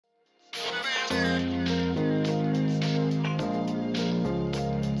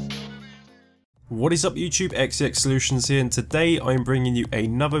What is up YouTube, XeXSolutions here, and today I'm bringing you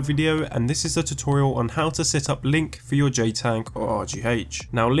another video, and this is a tutorial on how to set up LiNK for your JTAG or RGH.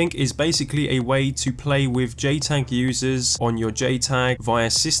 Now LiNK is basically a way to play with JTAG users on your JTAG via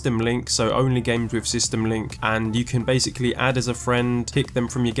system link, so only games with system link, and you can basically add as a friend, kick them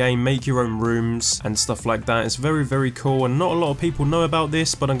from your game, make your own rooms and stuff like that. It's very cool, and not a lot of people know about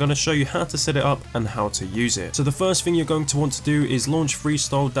this, but I'm going to show you how to set it up and how to use it. So the first thing you're going to want to do is launch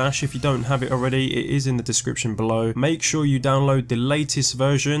Freestyle Dash. If you don't have it already, it is in the description below. Make sure you download the latest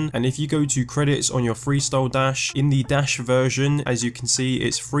version, and if you go to credits on your Freestyle Dash, in the Dash version, as you can see,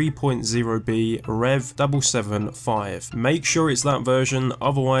 it's 3.0b Rev 775. Make sure it's that version,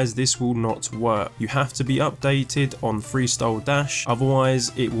 otherwise this will not work. You have to be updated on Freestyle Dash,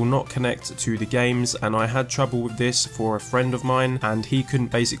 otherwise it will not connect to the games, and I had trouble with this for a friend of mine, and he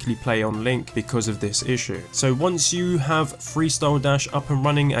couldn't basically play on LiNK because of this issue. So once you have Freestyle Dash up and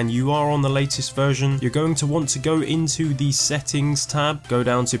running and you are on the latest version, you're going to want to go into the settings tab, go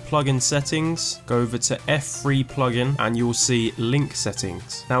down to plugin settings, go over to F3 plugin, and you'll see LiNK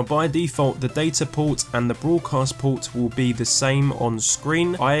settings. Now by default the data port and the broadcast port will be the same on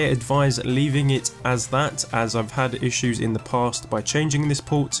screen. I advise leaving it as that, as I've had issues in the past by changing this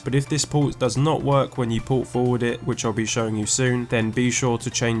port, but if this port does not work when you port forward it, which I'll be showing you soon, then be sure to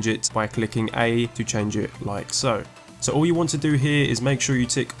change it by clicking A to change it like so. So all you want to do here is make sure you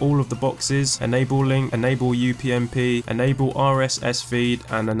tick all of the boxes: enable LiNK, enable UPnP, enable RSS feed,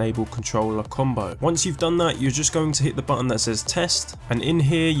 and enable controller combo. Once you've done that, you're just going to hit the button that says test, and in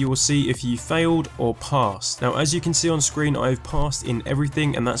here you will see if you failed or passed. Now as you can see on screen, I've passed in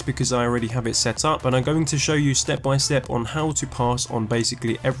everything, and that's because I already have it set up, but I'm going to show you step by step on how to pass on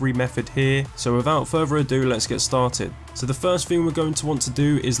basically every method here. So without further ado, let's get started. So the first thing we're going to want to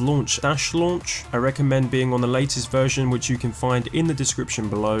do is launch Dash Launch. I recommend being on the latest version, which you can find in the description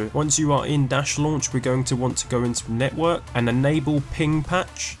below. Once you are in Dash Launch, we're going to want to go into Network and enable Ping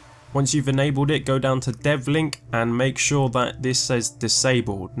Patch. Once you've enabled it, go down to Dev Link and make sure that this says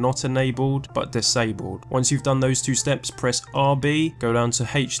disabled, not enabled, but disabled. Once you've done those two steps, press RB, go down to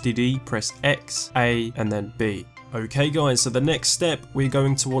HDD, press X, A, and then B. Okay guys, so the next step we're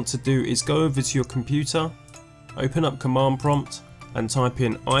going to want to do is go over to your computer, open up command prompt and type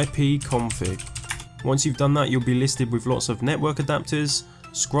in ipconfig. Once you've done that, you'll be listed with lots of network adapters.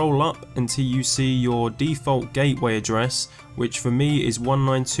 Scroll up until you see your default gateway address, which for me is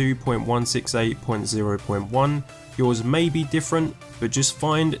 192.168.0.1. Yours may be different, but just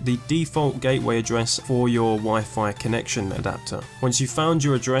find the default gateway address for your Wi-Fi connection adapter. Once you've found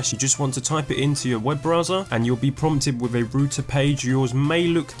your address, you just want to type it into your web browser and you'll be prompted with a router page. Yours may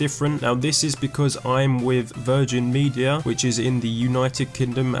look different. Now this is because I'm with Virgin Media, which is in the United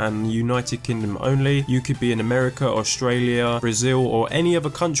Kingdom and United Kingdom only. You could be in America, Australia, Brazil, or any other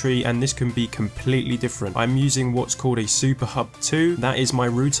country, and this can be completely different. I'm using what's called a Super Hub 2. That is my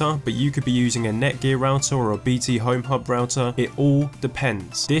router, but you could be using a Netgear router or a BT Home Hub router. It all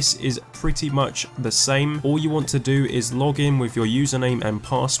depends. This is pretty much the same. All you want to do is log in with your username and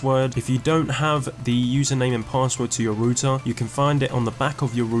password. If you don't have the username and password to your router, you can find it on the back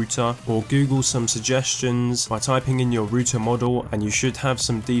of your router or Google some suggestions by typing in your router model, and you should have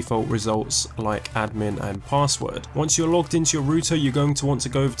some default results like admin and password. Once you're logged into your router, you're going to want to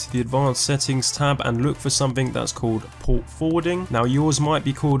go over to the advanced settings tab and look for something that's called port forwarding. Now yours might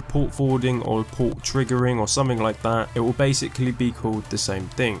be called port forwarding or port triggering or something like that. It will basically be called the same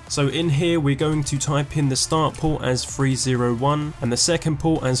thing. So in here we're going to type in the start port as 301 and the second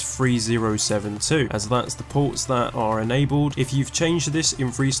port as 3072, as that's the ports that are enabled. If you've changed this in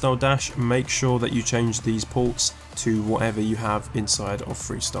Freestyle Dash, make sure that you change these ports to whatever you have inside of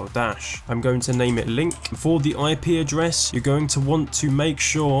Freestyle Dash. I'm going to name it LiNK. For the IP address, you're going to want to make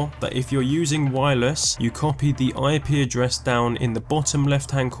sure that if you're using wireless, you copy the IP address down in the bottom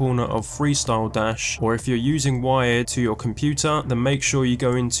left hand corner of Freestyle Dash, or if you're using wired to your computer, then make sure you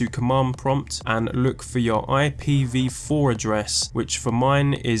go into command prompt and look for your IPv4 address, which for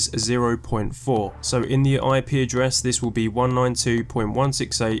mine is 0.4. So in the IP address, this will be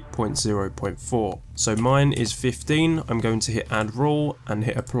 192.168.0.4. So mine is 15. I'm going to hit add rule and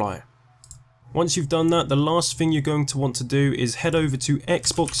hit apply. Once you've done that, the last thing you're going to want to do is head over to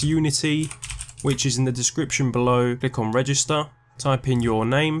Xbox Unity, which is in the description below. Click on register. Type in your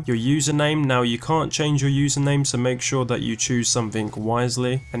name, your username. Now you can't change your username, so make sure that you choose something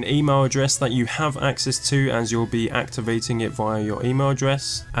wisely. An email address that you have access to, as you'll be activating it via your email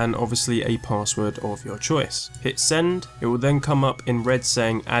address, and obviously a password of your choice. Hit send. It will then come up in red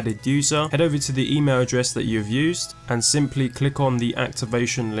saying added user. Head over to the email address that you've used and simply click on the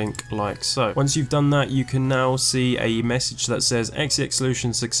activation link like so. Once you've done that, you can now see a message that says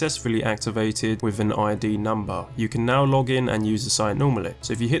XeXSolutions successfully activated with an ID number. You can now log in and use the site normally.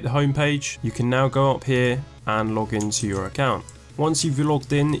 So if you hit the home page, you can now go up here and log into your account. Once you've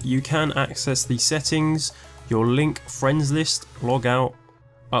logged in, you can access the settings, your LiNK friends list, log out,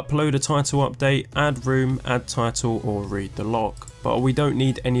 upload a title update, add room, add title, or read the log. But we don't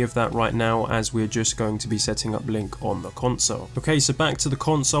need any of that right now, as we're just going to be setting up LiNK on the console. Okay, so back to the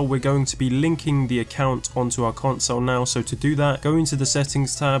console, we're going to be linking the account onto our console now. So to do that, go into the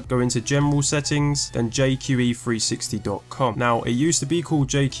settings tab, go into general settings, then jqe360.com. Now it used to be called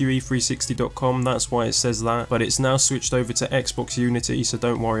jqe360.com, that's why it says that, but it's now switched over to Xbox Unity, so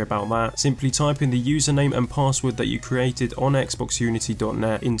don't worry about that. Simply type in the username and password that you created on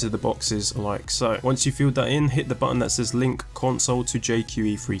xboxunity.net into the boxes like so. Once you filled that in, hit the button that says link console to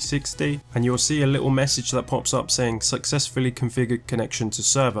jqe360, and you'll see a little message that pops up saying successfully configured connection to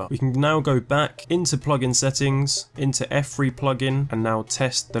server. We can now go back into plugin settings, into F3 plugin, and now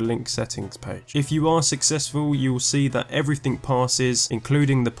test the LiNK settings page. If you are successful, you will see that everything passes,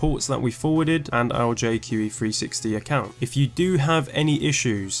 including the ports that we forwarded and our jqe360 account. If you do have any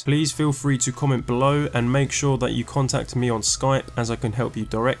issues, please feel free to comment below and make sure that you contact me on Skype, as I can help you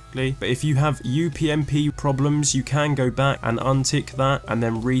directly. But if you have UPnP problems, you can go back and untick that and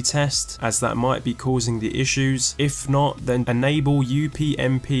then retest, as that might be causing the issues. If not, then enable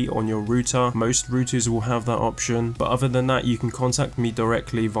UPnP on your router. Most routers will have that option, but other than that, you can contact me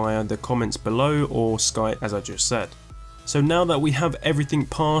directly via the comments below or Skype, as I just said. So now that we have everything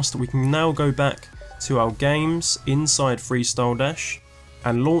passed, we can now go back to our games inside Freestyle Dash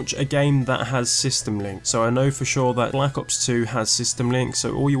and launch a game that has system link. So I know for sure that Black Ops 2 has system link,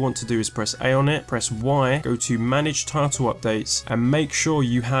 so all you want to do is press A on it, press Y, go to manage title updates, and make sure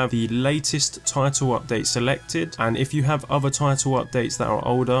you have the latest title update selected. And if you have other title updates that are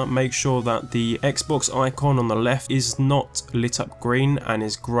older, make sure that the Xbox icon on the left is not lit up green and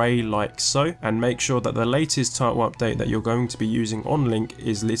is grey like so, and make sure that the latest title update that you're going to be using on LiNK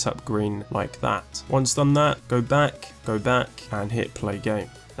is lit up green like that. Once done that, go back and hit play game.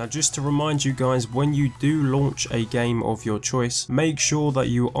 Now just to remind you guys, when you do launch a game of your choice, make sure that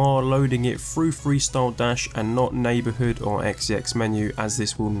you are loading it through Freestyle Dash and not Neighborhood or XeX menu, as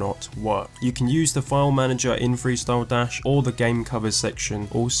this will not work. You can use the file manager in Freestyle Dash or the game covers section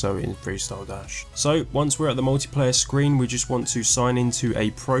also in Freestyle Dash. So once we're at the multiplayer screen, we just want to sign into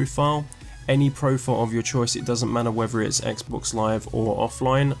a profile. Any profile of your choice, it doesn't matter whether it's Xbox Live or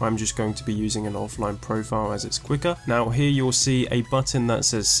offline. I'm just going to be using an offline profile as it's quicker. Now here you'll see a button that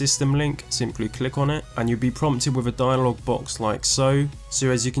says System Link. Simply click on it and you'll be prompted with a dialog box like so. So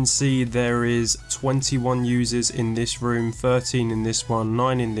as you can see, there is 21 users in this room, 13 in this one,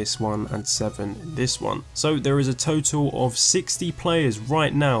 9 in this one, and 7 in this one. So there is a total of 60 players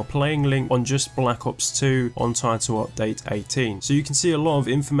right now playing LiNK on just Black Ops 2 on title update 18. So you can see a lot of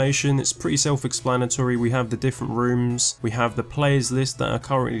information. It's pretty self-explanatory. We have the different rooms, we have the players list that are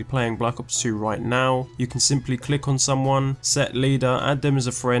currently playing Black Ops 2 right now. You can simply click on someone, set leader, add them as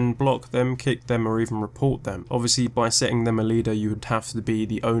a friend, block them, kick them, or even report them. Obviously by setting them a leader, you would have to be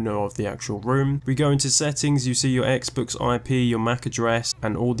the owner of the actual room. We go into settings, you see your Xbox IP, your MAC address,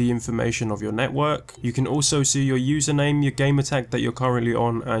 and all the information of your network. You can also see your username, your gamer tag that you're currently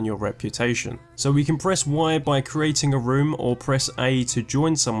on, and your reputation. So we can press Y by creating a room, or press A to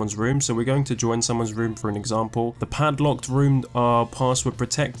join someone's room. So we're going to join someone's room for an example. The padlocked rooms are password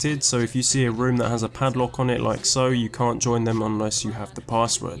protected, so if you see a room that has a padlock on it like so, you can't join them unless you have the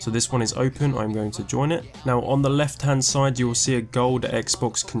password. So this one is open, I'm going to join it. Now on the left hand side you will see a gold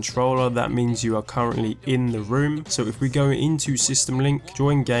Xbox controller. That means you are currently in the room. So if we go into System Link,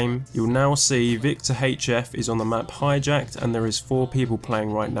 join game, you'll now see Victor HF is on the map hijacked and there is 4 people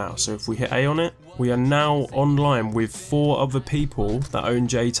playing right now. So if we hit A on it, we are now online with 4 other people that own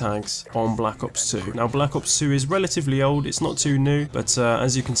JTAGs on Black Ops 2. Now Black Ops 2 is relatively old, it's not too new, but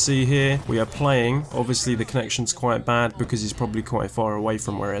as you can see here, we are playing. Obviously the connection's quite bad because it's probably quite far away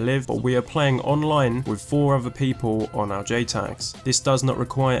from where I live, but we are playing online with 4 other people on our JTAGs. This does not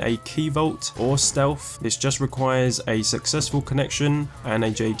require a key vault or stealth, this just requires a successful connection and a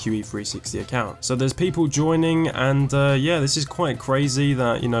jqe360 account. So there's people joining, and yeah, this is quite crazy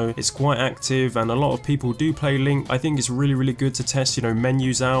that, you know, it's quite active. massive and a lot of people do play LiNK, I think it's really good to test, you know,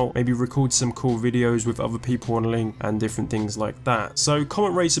 menus out, maybe record some cool videos with other people on LiNK and different things like that. So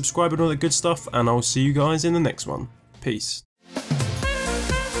comment, rate, subscribe and all that good stuff, and I'll see you guys in the next one. Peace.